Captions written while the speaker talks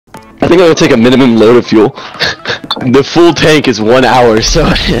think I'm gonna take a minimum load of fuel. The full tank is 1 hour, so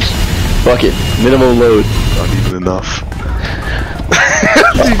fuck it. Minimum load. Not even enough.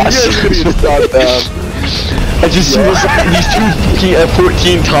 Dude, you guys are gonna get stopped down. I just see these two fucking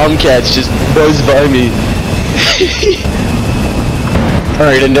F-14 Tomcats just buzz by me.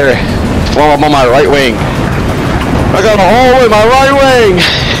 Alright, in there. Well, I'm on my right wing. I got a hole in my right wing!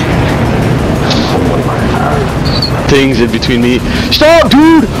 Things in between me. Stop,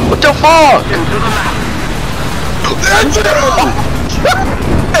 dude! What the fuck?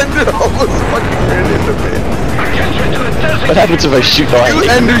 Ender almost fucking ran into me. What happens if I shoot the lightning?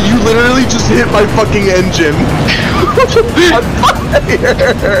 Ender, you literally just hit my fucking engine.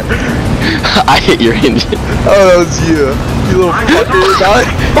 I hit your engine. Oh, that was you. You little fucker. Now I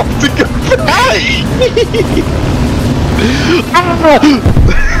have to go back.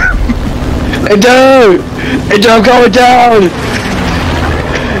 Ender! Ender, I'm going down!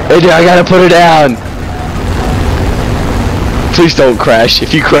 Ender, I gotta put her down. Please don't crash.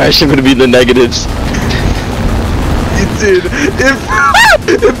 If you crash, I'm gonna be in the negatives. You did.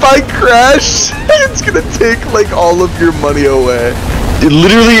 If I crash, it's gonna take like all of your money away.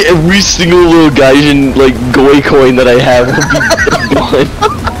 Literally every single little Gaijin like Goi coin that I have will be gone.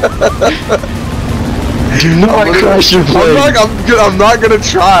 Do not crash your plane. I'm not gonna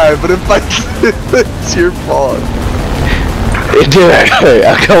try, but if I it's your fault. Ender,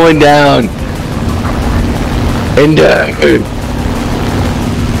 I'm going down. Ender,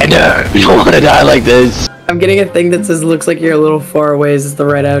 you don't want to die like this. I'm getting a thing that says looks like you're a little far away. Is this the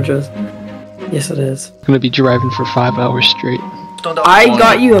right address? Yes, it is. I'm gonna be driving for 5 hours straight. I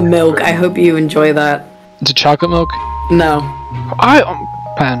got you a milk. I hope you enjoy that. It's a chocolate milk? No.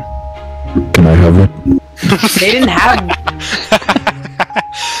 Pan. Can I have it? They didn't have.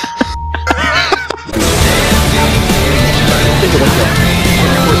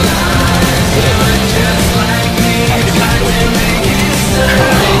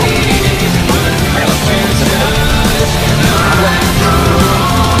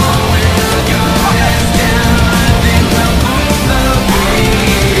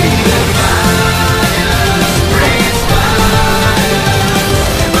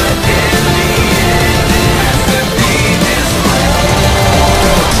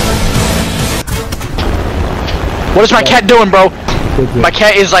 What is my cat doing, bro? My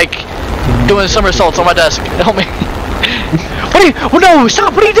cat is like doing somersaults on my desk. Help me. What are you? Oh no!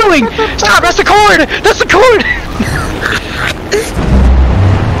 Stop! What are you doing? Stop! That's the cord! That's the cord!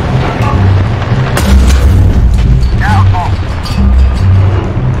 No.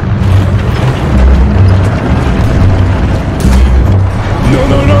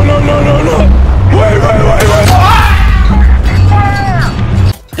 Wait.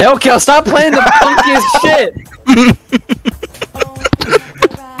 Hellkill, stop playing the funkiest shit!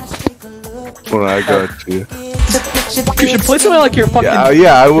 Hold on, I got you. You should play something like your fucking.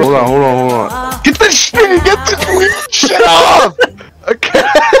 Yeah, I will. Hold on. Get this shit! Get this weird shit off! Okay.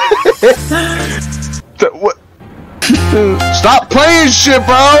 What? Stop playing shit,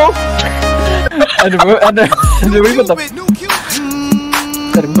 bro! And we put the.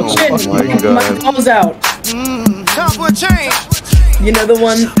 Oh my god. My balls out. Time for a change. You know the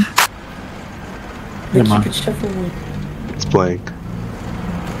one. Come on. It's blank.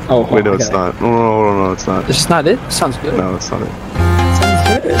 Oh, wait, no, it's not. No, it's not. This is not it? Sounds good. No, it's not it. Sounds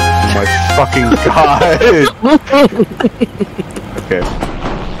good. Oh my fucking god! Okay.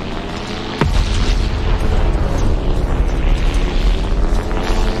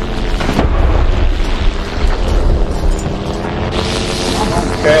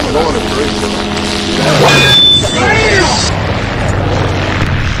 Okay, I'm going to 3.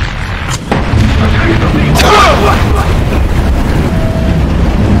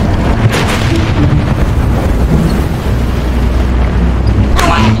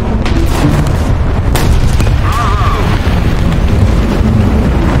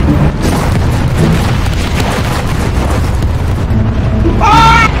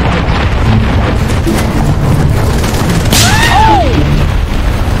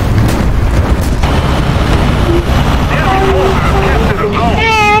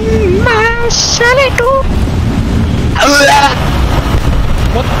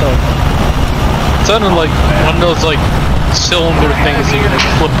 What the? It sounded like one of those like cylinder things you're gonna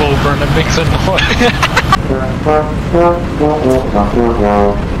flip over and it makes a noise.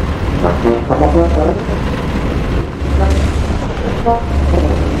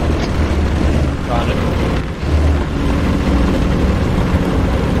 Got it.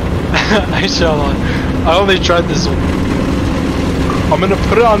 I shall on. I only tried this one. I'm gonna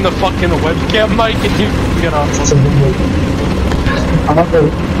put it on the fucking webcam mic and you get off.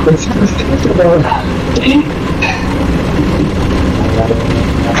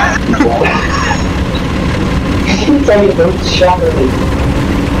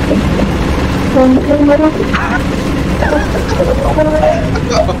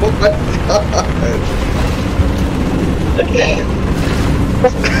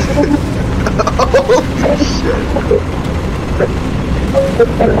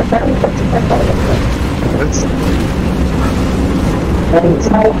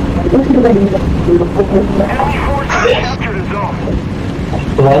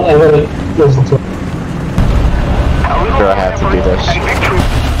 Bro, I have to do this.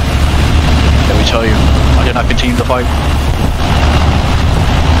 Let me tell you, I did not continue the fight.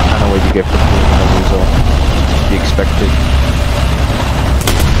 I know what you get for the result. You expected.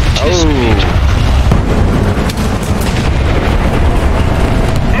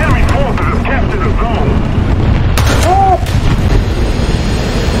 Enemy forces have captured the zone.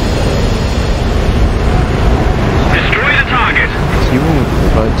 Destroy the target. You won't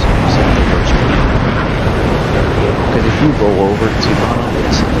provide some the first one. Because if you roll over to bottom,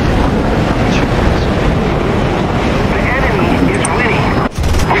 it's The enemy is winning.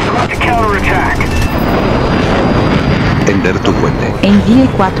 We've got to counterattack. Ender tu puente. Envie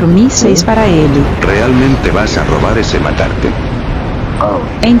 4 mísseis para ele. ¿Realmente vas a robar ese matarte?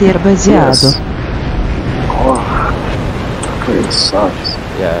 Ender baseado.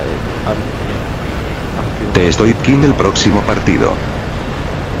 yeah, Te estoy king el próximo partido.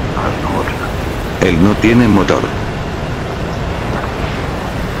 Él no tiene motor.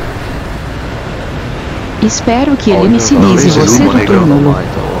 Espero que ele me Não sinalize vejo você humo do negro. túmulo.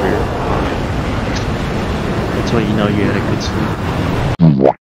 that's why you know you had a good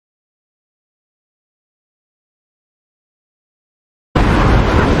sleep.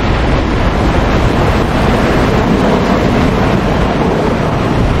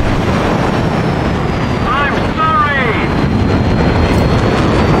 I'm sorry.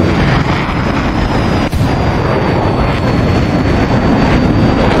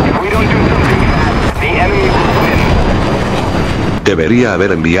 If we don't do something fast, the enemy will win. Debería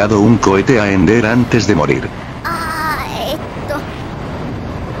haber enviado un cohete a Ender antes de morir.